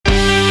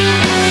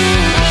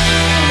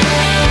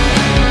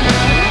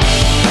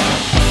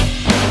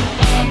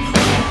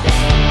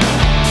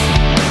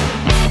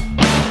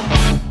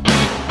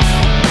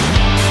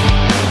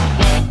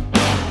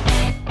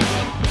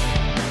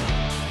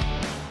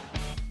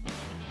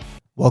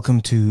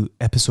Welcome to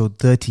episode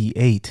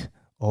 38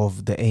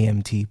 of the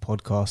AMT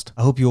podcast.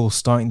 I hope you're all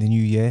starting the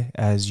new year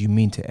as you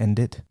mean to end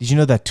it. Did you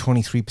know that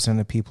 23%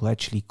 of people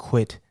actually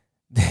quit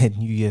their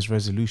New Year's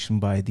resolution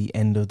by the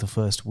end of the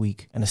first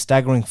week? And a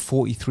staggering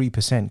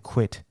 43%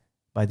 quit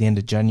by the end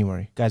of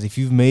January. Guys, if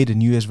you've made a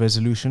New Year's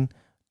resolution,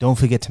 don't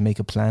forget to make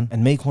a plan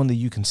and make one that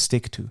you can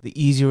stick to. The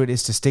easier it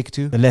is to stick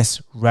to, the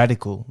less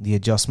radical the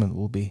adjustment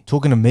will be.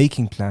 Talking of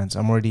making plans,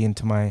 I'm already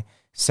into my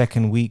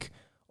second week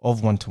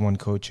of one-to-one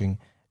coaching,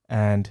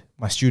 and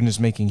my student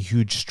is making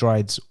huge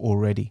strides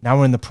already. Now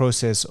we're in the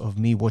process of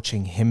me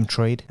watching him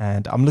trade,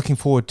 and I'm looking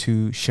forward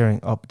to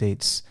sharing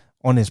updates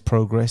on his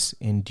progress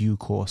in due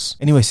course.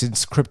 Anyway,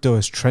 since crypto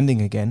is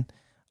trending again,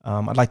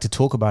 I'd like to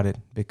talk about it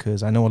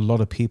because I know a lot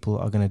of people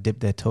are going to dip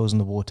their toes in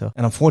the water.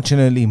 And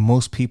unfortunately,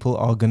 most people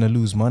are going to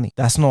lose money.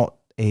 That's not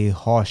a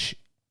harsh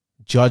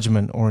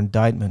judgment or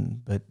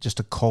indictment, but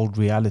just a cold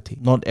reality.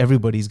 Not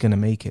everybody's going to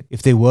make it.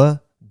 If they were,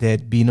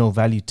 there'd be no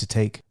value to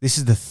take. This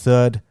is the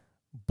third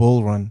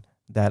bull run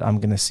that I'm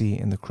going to see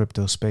in the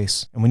crypto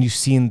space. And when you've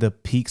seen the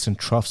peaks and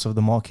troughs of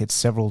the market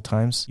several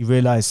times, you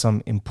realize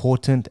some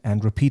important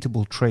and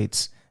repeatable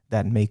traits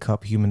that make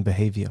up human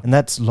behavior. And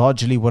that's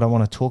largely what I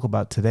want to talk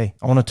about today.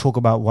 I want to talk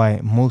about why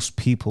most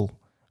people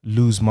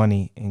lose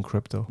money in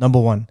crypto. Number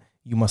one,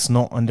 you must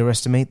not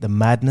underestimate the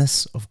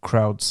madness of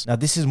crowds. Now,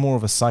 this is more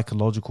of a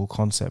psychological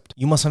concept.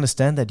 You must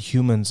understand that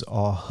humans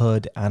are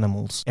herd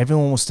animals.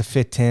 Everyone wants to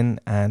fit in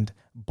and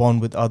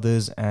bond with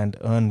others and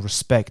earn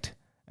respect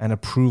and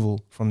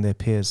approval from their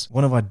peers.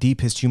 One of our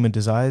deepest human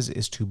desires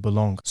is to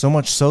belong. So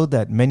much so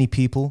that many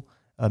people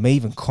may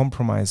even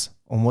compromise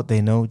on what they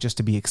know just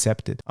to be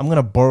accepted. I'm going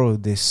to borrow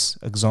this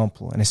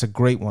example, and it's a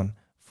great one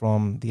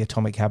from The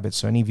Atomic Habits,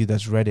 so any of you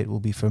that's read it will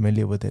be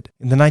familiar with it.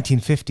 In the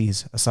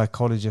 1950s, a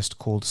psychologist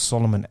called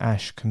Solomon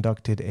Asch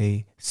conducted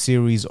a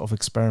series of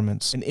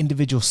experiments. An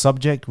individual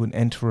subject would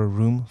enter a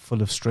room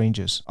full of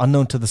strangers.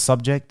 Unknown to the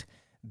subject,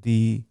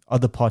 the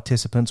other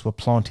participants were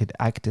planted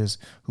actors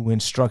who were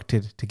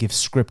instructed to give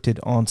scripted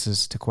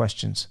answers to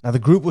questions. Now, the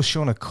group was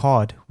shown a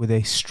card with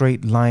a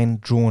straight line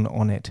drawn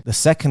on it. The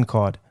second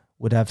card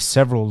would have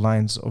several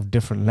lines of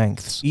different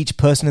lengths. Each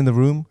person in the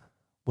room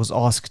was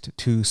asked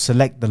to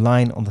select the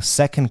line on the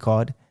second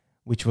card,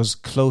 which was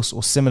close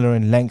or similar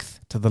in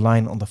length to the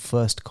line on the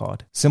first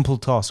card. Simple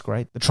task,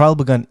 right? The trial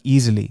began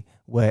easily,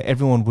 where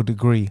everyone would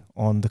agree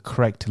on the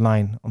correct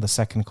line on the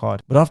second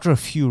card. But after a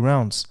few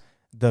rounds,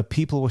 the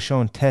people were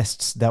shown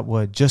tests that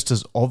were just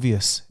as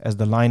obvious as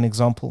the line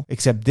example,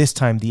 except this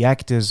time the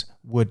actors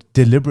would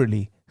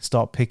deliberately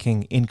start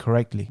picking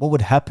incorrectly. What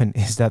would happen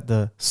is that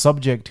the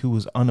subject who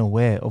was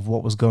unaware of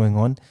what was going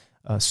on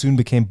soon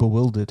became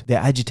bewildered.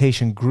 Their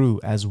agitation grew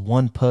as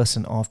one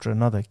person after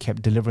another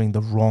kept delivering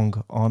the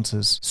wrong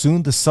answers.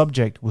 Soon the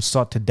subject would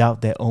start to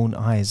doubt their own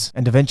eyes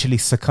and eventually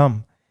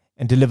succumb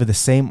and deliver the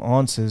same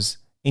answers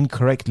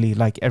incorrectly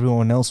like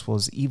everyone else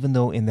was, even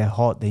though in their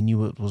heart they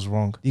knew it was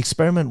wrong. The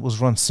experiment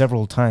was run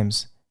several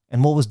times,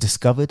 and what was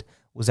discovered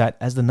was that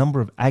as the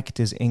number of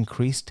actors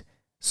increased,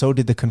 so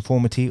did the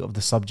conformity of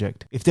the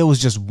subject. If there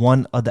was just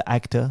one other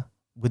actor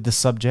with the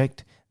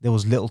subject, there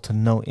was little to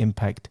no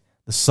impact.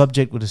 The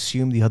subject would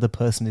assume the other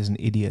person is an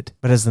idiot.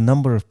 But as the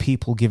number of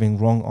people giving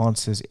wrong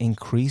answers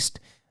increased,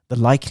 the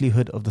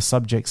likelihood of the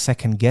subject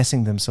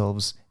second-guessing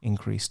themselves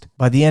increased.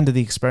 By the end of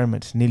the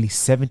experiment, nearly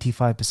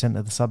 75%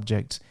 of the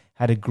subjects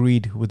had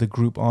agreed with the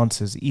group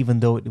answers, even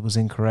though it was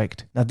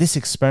incorrect. Now, this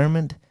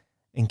experiment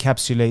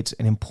encapsulates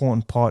an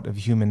important part of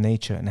human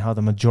nature and how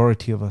the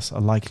majority of us are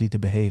likely to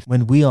behave.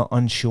 When we are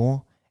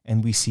unsure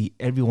and we see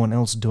everyone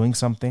else doing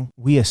something,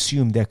 we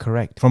assume they're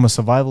correct. From a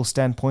survival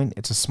standpoint,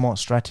 it's a smart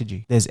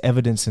strategy. There's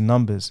evidence in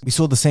numbers. We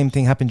saw the same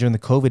thing happen during the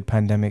COVID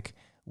pandemic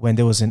when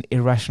there was an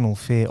irrational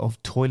fear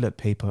of toilet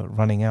paper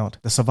running out.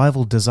 The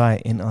survival desire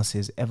in us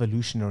is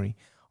evolutionary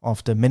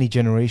after many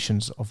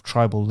generations of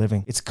tribal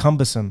living. It's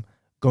cumbersome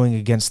going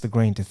against the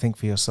grain to think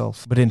for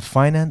yourself. But in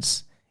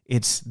finance,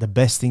 it's the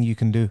best thing you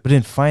can do. But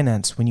in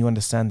finance, when you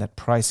understand that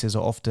prices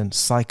are often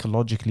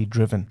psychologically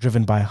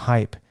driven by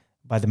hype,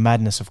 by the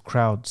madness of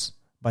crowds,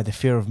 by the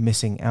fear of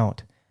missing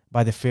out,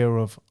 by the fear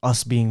of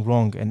us being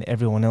wrong and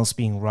everyone else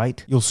being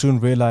right, you'll soon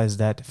realize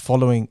that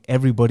following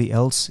everybody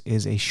else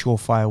is a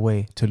surefire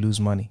way to lose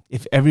money.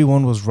 If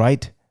everyone was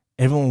right,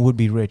 everyone would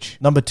be rich.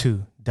 Number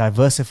two,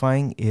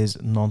 diversifying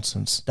is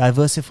nonsense.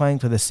 Diversifying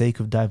for the sake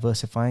of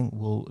diversifying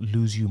will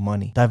lose you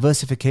money.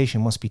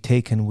 Diversification must be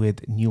taken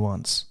with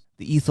nuance.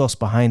 The ethos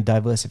behind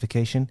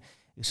diversification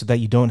is so that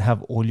you don't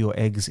have all your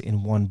eggs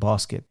in one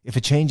basket. If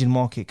a change in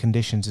market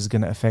conditions is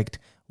going to affect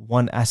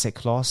one asset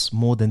class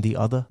more than the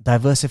other,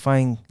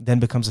 diversifying then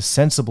becomes a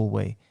sensible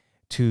way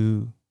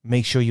to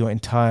make sure your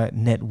entire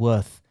net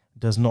worth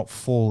does not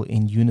fall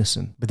in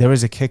unison. But there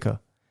is a kicker,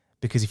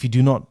 because if you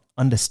do not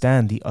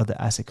understand the other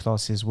asset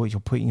classes, what you're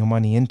putting your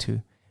money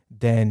into,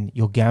 then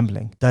you're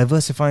gambling.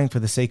 Diversifying for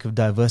the sake of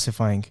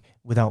diversifying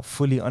without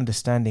fully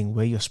understanding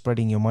where you're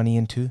spreading your money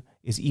into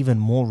is even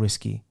more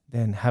risky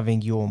than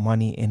having your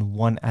money in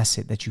one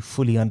asset that you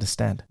fully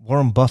understand.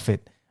 Warren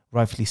Buffett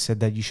rightfully said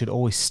that you should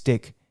always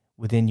stick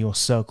within your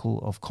circle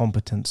of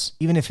competence,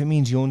 even if it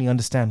means you only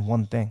understand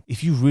one thing.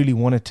 If you really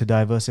wanted to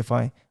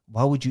diversify,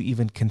 why would you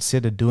even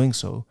consider doing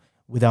so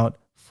without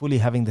fully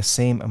having the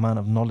same amount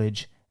of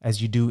knowledge as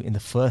you do in the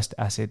first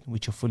asset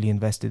which you're fully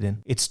invested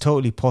in? It's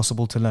totally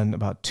possible to learn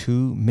about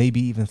 2,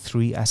 maybe even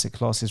 3 asset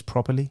classes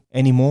properly.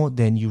 Any more,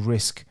 then you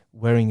risk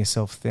wearing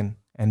yourself thin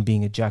and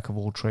being a jack of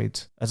all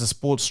trades. As a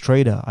sports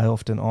trader, I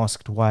often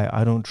asked why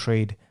I don't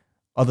trade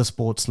other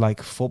sports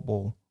like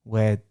football,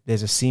 where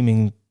there's a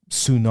seeming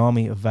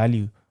tsunami of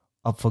value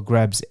up for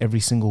grabs every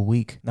single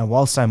week. Now,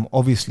 whilst I'm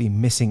obviously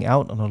missing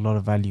out on a lot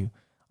of value,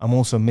 I'm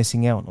also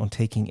missing out on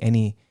taking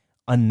any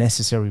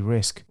unnecessary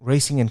risk.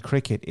 Racing and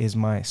cricket is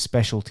my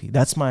specialty.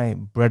 That's my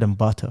bread and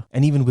butter.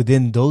 And even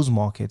within those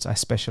markets, I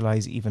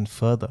specialize even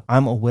further.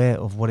 I'm aware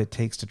of what it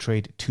takes to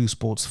trade 2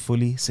 sports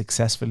fully,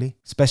 successfully.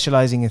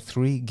 Specializing in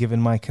 3,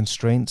 given my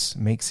constraints,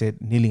 makes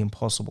it nearly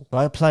impossible. So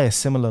I apply a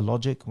similar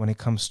logic when it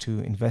comes to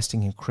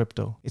investing in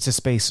crypto. It's a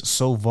space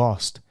so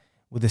vast,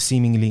 with a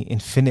seemingly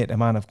infinite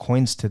amount of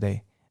coins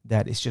today,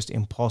 that it's just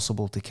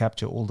impossible to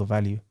capture all the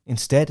value.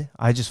 Instead,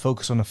 I just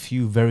focus on a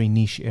few very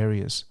niche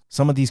areas.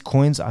 Some of these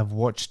coins I've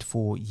watched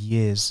for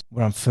years,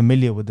 where I'm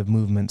familiar with the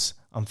movements,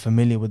 I'm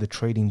familiar with the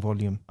trading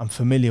volume, I'm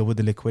familiar with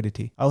the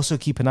liquidity. I also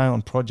keep an eye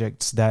on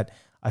projects that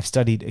I've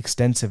studied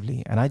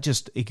extensively, and I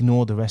just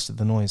ignore the rest of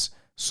the noise.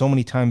 So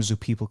many times do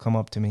people come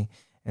up to me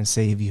and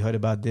say, have you heard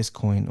about this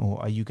coin?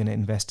 Or are you going to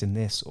invest in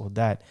this or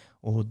that?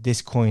 Or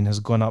this coin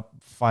has gone up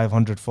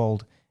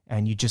 500-fold,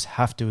 and you just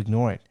have to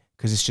ignore it,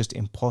 because it's just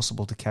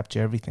impossible to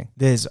capture everything.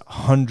 There's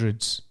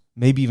hundreds,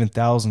 maybe even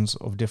thousands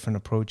of different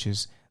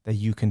approaches that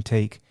you can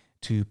take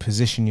to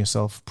position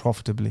yourself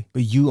profitably,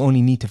 but you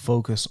only need to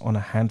focus on a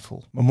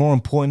handful. But more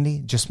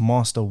importantly, just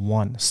master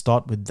one.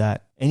 Start with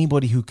that.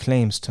 Anybody who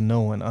claims to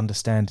know and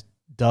understand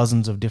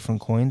dozens of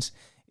different coins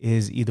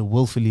is either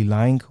willfully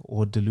lying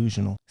or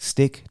delusional.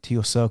 Stick to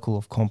your circle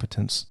of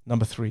competence.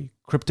 Number 3,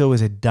 crypto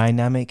is a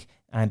dynamic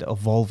and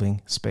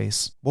evolving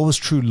space. What was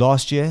true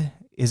last year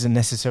isn't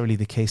necessarily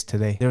the case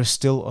today. There is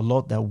still a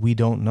lot that we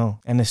don't know.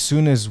 And as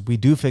soon as we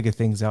do figure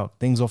things out,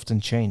 things often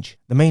change.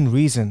 The main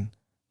reason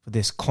for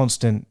this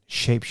constant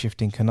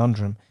shape-shifting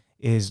conundrum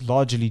is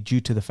largely due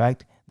to the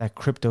fact that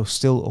crypto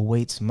still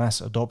awaits mass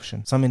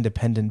adoption. Some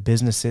independent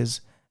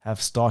businesses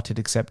have started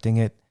accepting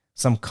it.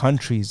 Some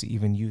countries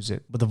even use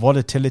it. But the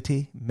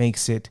volatility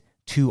makes it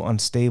too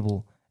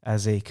unstable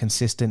as a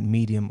consistent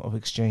medium of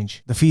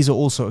exchange. The fees are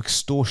also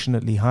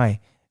extortionately high,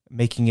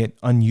 making it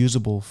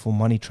unusable for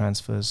money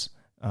transfers.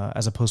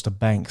 As opposed to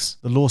banks.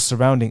 The laws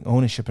surrounding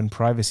ownership and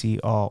privacy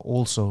are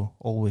also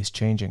always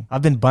changing.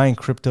 I've been buying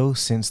crypto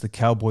since the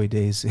cowboy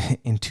days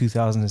in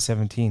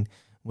 2017,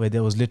 where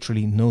there was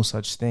literally no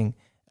such thing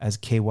as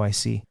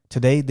KYC.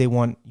 Today, they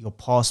want your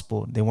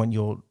passport, they want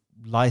your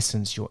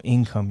license, your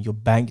income, your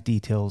bank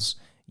details,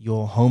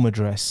 your home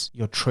address,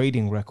 your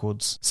trading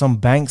records. Some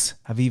banks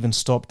have even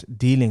stopped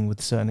dealing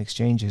with certain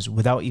exchanges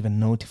without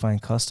even notifying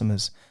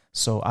customers.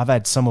 So I've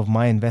had some of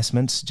my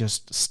investments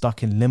just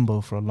stuck in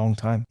limbo for a long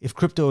time. If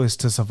crypto is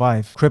to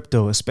survive,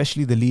 crypto,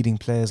 especially the leading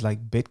players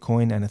like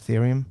Bitcoin and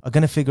Ethereum, are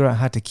going to figure out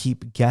how to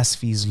keep gas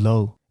fees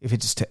low if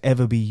it's to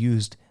ever be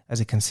used as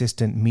a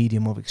consistent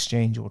medium of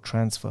exchange or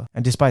transfer.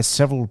 And despite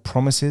several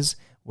promises,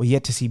 we're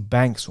yet to see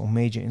banks or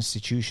major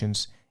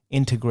institutions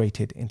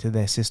integrated into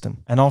their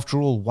system. And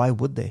after all, why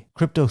would they?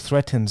 Crypto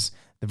threatens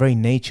the very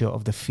nature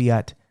of the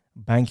fiat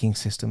banking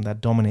system that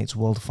dominates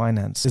world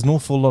finance. There's an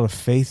awful lot of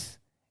faith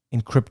in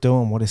crypto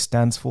and what it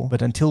stands for.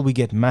 But until we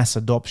get mass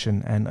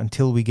adoption and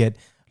until we get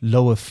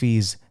lower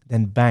fees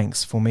than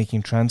banks for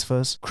making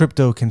transfers,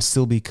 crypto can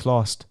still be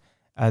classed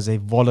as a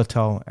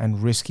volatile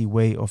and risky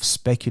way of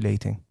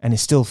speculating. And it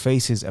still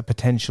faces a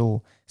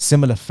potential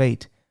similar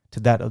fate to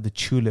that of the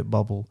tulip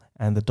bubble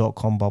and the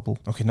dot-com bubble.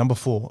 Okay, number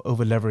 4,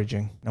 over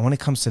leveraging. Now, when it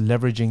comes to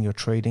leveraging your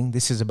trading,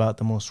 this is about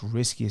the most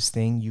riskiest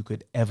thing you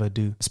could ever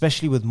do,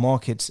 especially with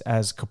markets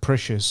as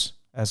capricious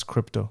as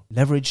crypto.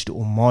 Leveraged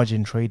or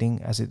margin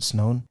trading, as it's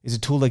known, is a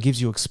tool that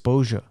gives you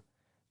exposure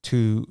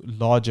to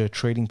larger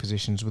trading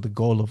positions with the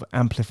goal of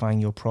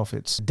amplifying your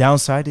profits. The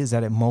downside is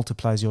that it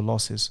multiplies your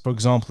losses. For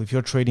example, if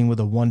you're trading with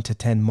a 1 to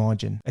 10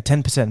 margin, a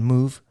 10%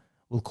 move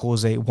will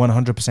cause a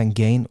 100%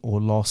 gain or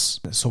loss.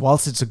 So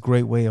whilst it's a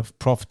great way of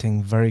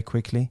profiting very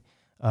quickly,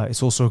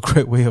 it's also a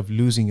great way of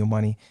losing your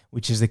money,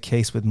 which is the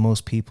case with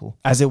most people.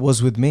 As it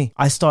was with me,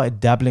 I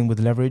started dabbling with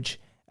leverage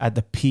at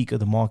the peak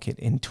of the market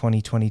in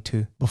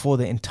 2022, before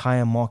the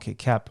entire market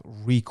cap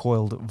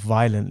recoiled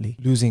violently,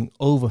 losing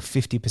over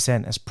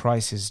 50% as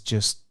prices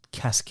just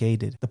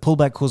cascaded. The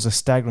pullback caused a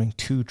staggering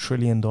 $2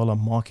 trillion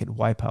market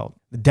wipeout.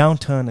 The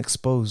downturn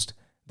exposed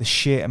the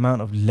sheer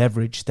amount of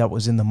leverage that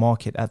was in the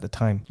market at the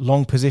time.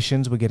 Long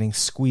positions were getting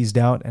squeezed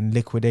out and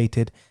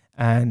liquidated,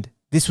 and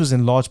this was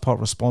in large part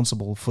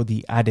responsible for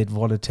the added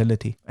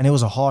volatility. And it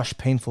was a harsh,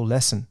 painful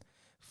lesson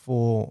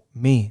for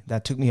me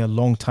that took me a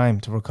long time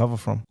to recover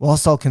from.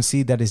 Whilst I'll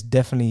concede that it's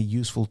definitely a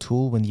useful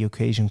tool when the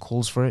occasion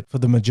calls for it, for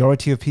the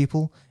majority of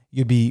people,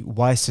 you'd be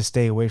wise to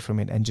stay away from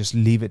it and just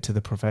leave it to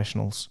the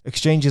professionals.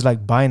 Exchanges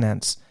like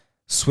Binance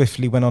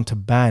swiftly went on to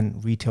ban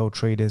retail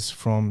traders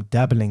from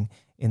dabbling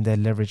in their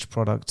leveraged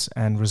products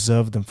and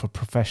reserve them for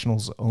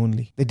professionals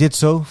only. They did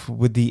so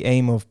with the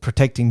aim of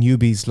protecting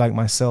newbies like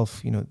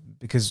myself,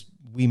 because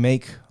we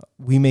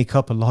make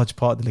up a large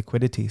part of the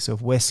liquidity. So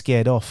if we're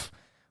scared off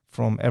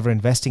from ever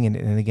investing in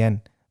it, and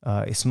again,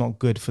 it's not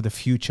good for the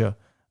future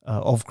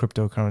of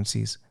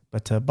cryptocurrencies.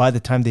 But by the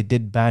time they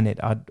did ban it,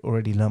 I'd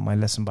already learned my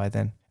lesson by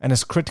then. And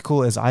as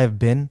critical as I have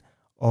been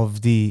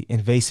of the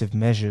invasive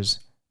measures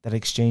that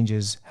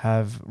exchanges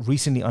have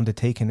recently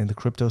undertaken in the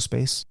crypto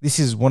space, this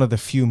is one of the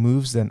few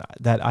moves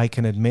that I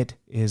can admit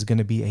is going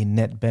to be a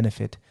net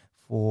benefit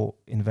for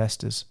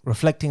investors.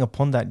 Reflecting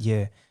upon that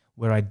year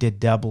where I did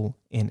dabble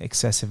in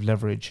excessive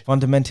leverage,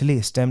 fundamentally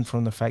it stemmed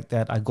from the fact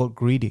that I got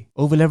greedy.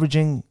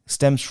 Over-leveraging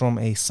stems from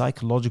a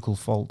psychological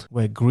fault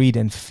where greed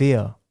and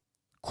fear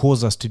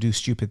cause us to do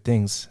stupid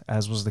things,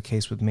 as was the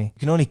case with me. You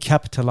can only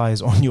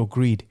capitalize on your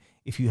greed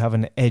if you have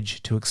an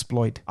edge to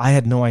exploit. I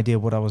had no idea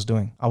what I was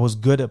doing. I was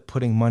good at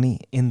putting money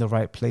in the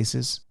right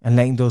places and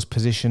letting those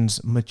positions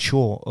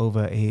mature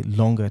over a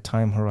longer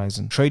time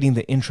horizon. Trading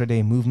the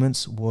intraday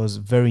movements was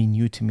very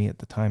new to me at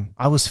the time.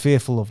 I was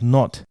fearful of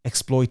not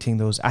exploiting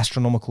those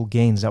astronomical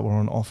gains that were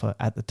on offer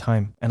at the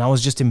time. And I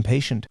was just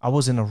impatient. I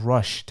was in a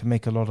rush to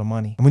make a lot of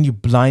money. And when you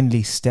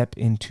blindly step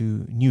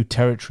into new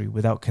territory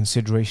without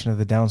consideration of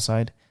the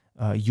downside,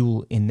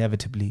 you'll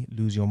inevitably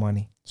lose your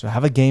money. So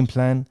have a game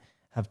plan,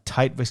 have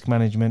tight risk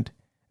management,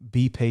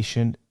 be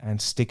patient,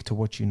 and stick to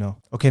what you know.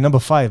 Okay, number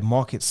 5,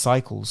 market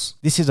cycles.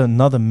 This is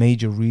another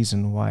major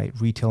reason why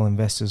retail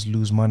investors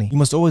lose money. You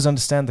must always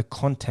understand the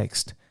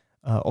context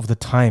of the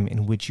time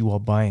in which you are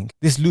buying.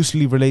 This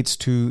loosely relates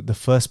to the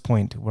first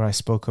point where I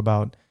spoke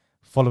about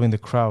following the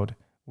crowd,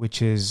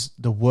 which is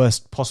the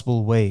worst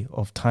possible way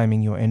of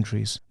timing your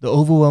entries. The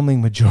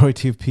overwhelming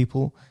majority of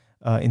people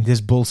in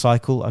this bull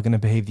cycle are going to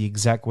behave the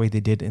exact way they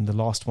did in the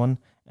last one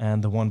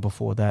and the one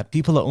before that.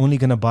 People are only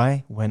going to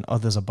buy when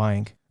others are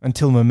buying,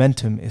 until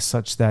momentum is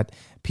such that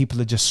people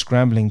are just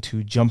scrambling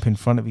to jump in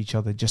front of each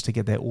other just to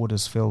get their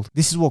orders filled.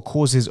 This is what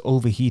causes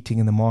overheating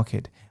in the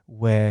market,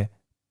 where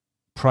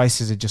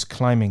prices are just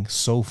climbing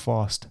so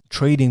fast.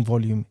 Trading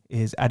volume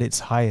is at its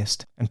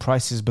highest, and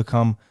prices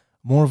become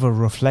more of a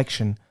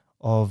reflection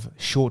of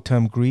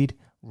short-term greed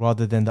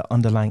rather than the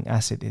underlying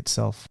asset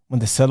itself.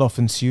 When the sell-off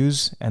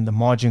ensues and the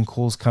margin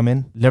calls come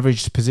in,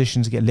 leveraged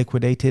positions get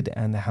liquidated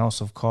and the house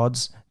of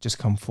cards just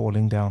come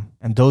falling down.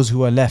 And those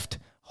who are left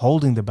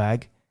holding the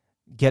bag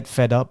get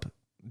fed up,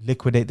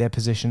 liquidate their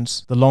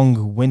positions. The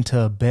long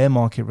winter bear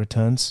market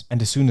returns,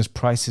 and as soon as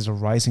prices are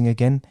rising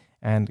again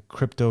and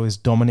crypto is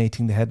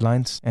dominating the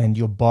headlines, and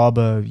your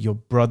barber, your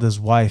brother's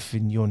wife,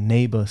 and your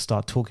neighbor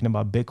start talking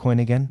about Bitcoin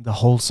again, the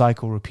whole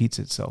cycle repeats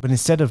itself. But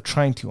instead of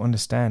trying to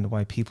understand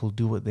why people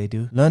do what they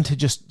do, learn to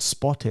just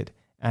spot it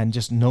and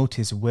just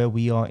notice where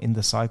we are in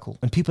the cycle.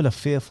 When people are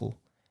fearful,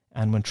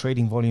 and when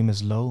trading volume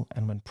is low,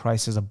 and when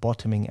prices are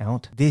bottoming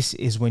out, this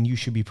is when you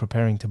should be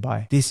preparing to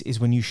buy. This is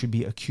when you should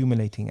be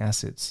accumulating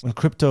assets. When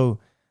crypto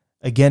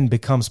again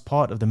becomes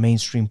part of the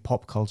mainstream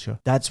pop culture,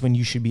 that's when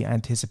you should be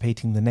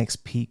anticipating the next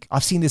peak.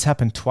 I've seen this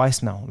happen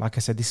twice now. Like I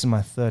said, this is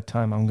my 3rd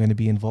time I'm going to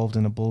be involved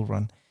in a bull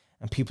run.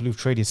 And people who've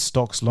traded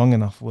stocks long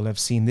enough will have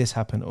seen this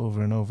happen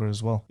over and over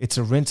as well. It's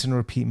a rinse and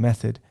repeat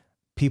method.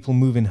 People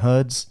move in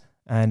herds,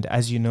 and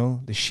as you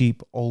know, the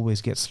sheep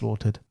always get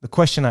slaughtered. The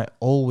question I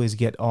always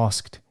get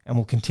asked, and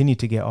will continue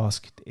to get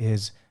asked,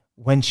 is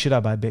when should I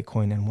buy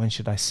Bitcoin and when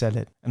should I sell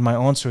it? And my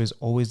answer is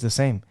always the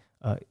same.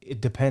 It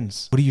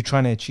depends. What are you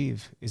trying to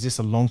achieve? Is this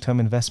a long-term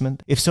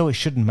investment? If so, it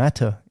shouldn't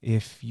matter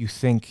if you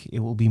think it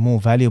will be more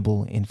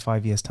valuable in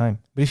 5 years' time.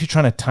 But if you're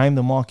trying to time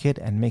the market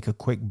and make a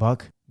quick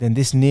buck, then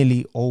this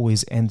nearly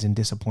always ends in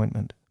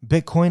disappointment.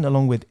 Bitcoin,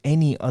 along with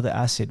any other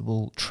asset,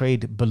 will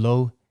trade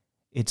below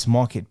its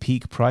market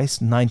peak price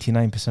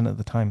 99% of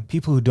the time.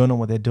 People who don't know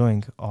what they're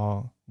doing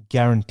are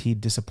guaranteed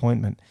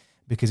disappointment,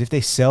 because if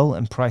they sell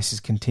and prices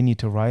continue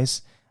to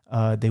rise,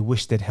 they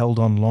wish they'd held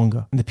on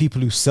longer. And the people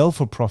who sell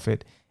for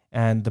profit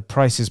and the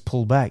prices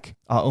pull back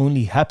are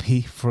only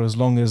happy for as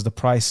long as the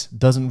price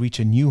doesn't reach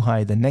a new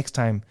high the next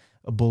time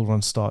a bull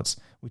run starts,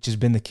 which has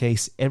been the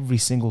case every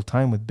single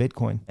time with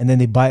Bitcoin. And then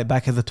they buy it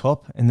back at the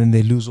top and then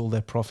they lose all their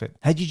profit.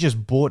 Had you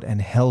just bought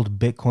and held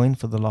Bitcoin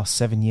for the last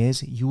 7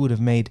 years, you would have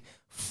made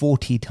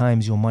 40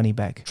 times your money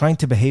back. Trying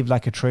to behave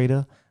like a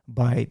trader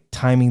by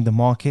timing the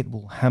market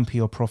will hamper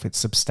your profits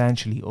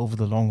substantially over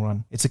the long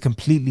run. It's a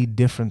completely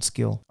different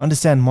skill.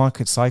 Understand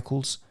market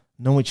cycles,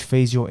 know which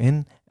phase you're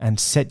in, and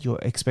set your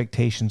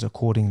expectations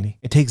accordingly.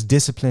 It takes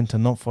discipline to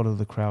not follow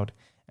the crowd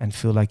and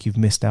feel like you've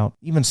missed out.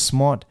 Even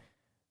smart,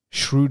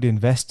 shrewd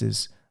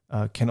investors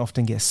can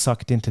often get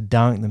sucked into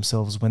doubting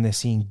themselves when they're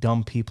seeing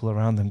dumb people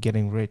around them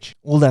getting rich.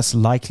 All that's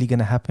likely going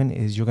to happen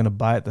is you're going to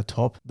buy at the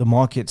top, the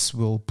markets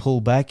will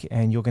pull back,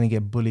 and you're going to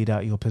get bullied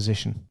out of your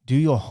position. Do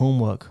your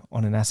homework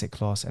on an asset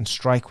class and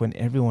strike when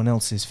everyone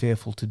else is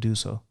fearful to do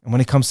so. And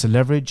when it comes to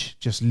leverage,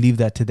 just leave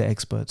that to the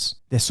experts.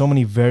 There's so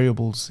many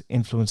variables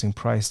influencing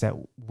price that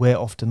we're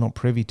often not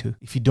privy to.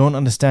 If you don't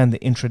understand the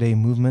intraday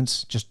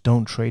movements, just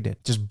don't trade it.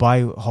 Just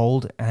buy,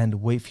 hold, and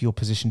wait for your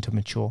position to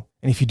mature.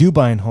 And if you do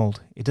buy and hold,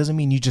 it doesn't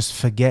mean you just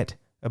forget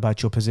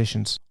about your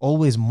positions.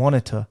 Always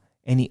monitor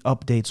any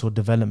updates or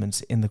developments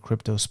in the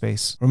crypto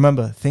space.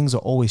 Remember, things are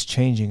always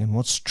changing, and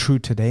what's true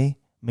today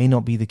may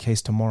not be the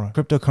case tomorrow.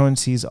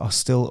 Cryptocurrencies are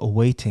still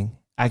awaiting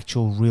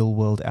actual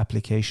real-world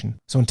application.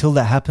 So until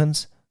that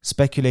happens,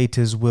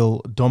 speculators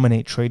will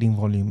dominate trading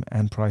volume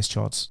and price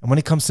charts. And when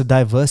it comes to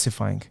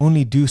diversifying,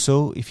 only do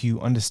so if you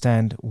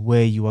understand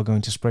where you are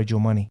going to spread your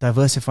money.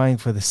 Diversifying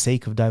for the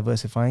sake of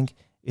diversifying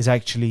is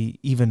actually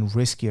even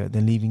riskier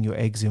than leaving your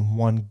eggs in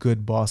one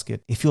good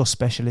basket. If you're a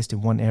specialist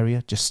in one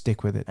area, just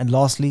stick with it. And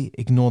lastly,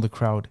 ignore the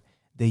crowd.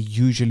 They're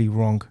usually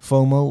wrong.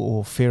 FOMO,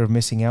 or fear of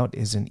missing out,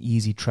 is an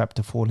easy trap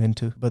to fall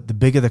into. But the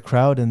bigger the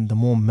crowd and the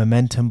more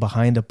momentum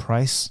behind a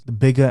price, the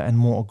bigger and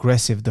more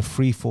aggressive the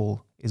free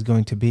fall is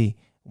going to be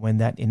when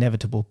that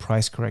inevitable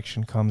price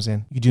correction comes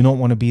in. You do not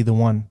want to be the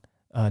one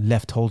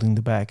left holding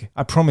the bag.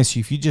 I promise you,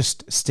 if you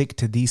just stick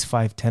to these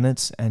 5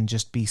 tenets and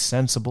just be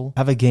sensible,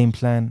 have a game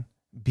plan,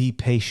 be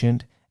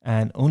patient,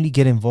 and only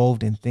get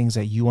involved in things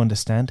that you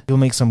understand, you'll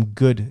make some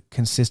good,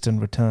 consistent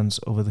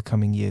returns over the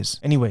coming years.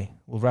 Anyway,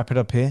 we'll wrap it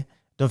up here.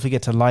 Don't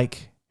forget to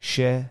like,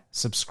 share,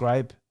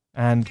 subscribe,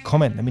 and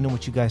comment. Let me know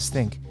what you guys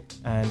think.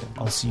 And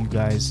I'll see you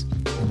guys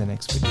in the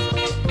next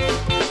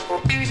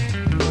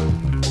video.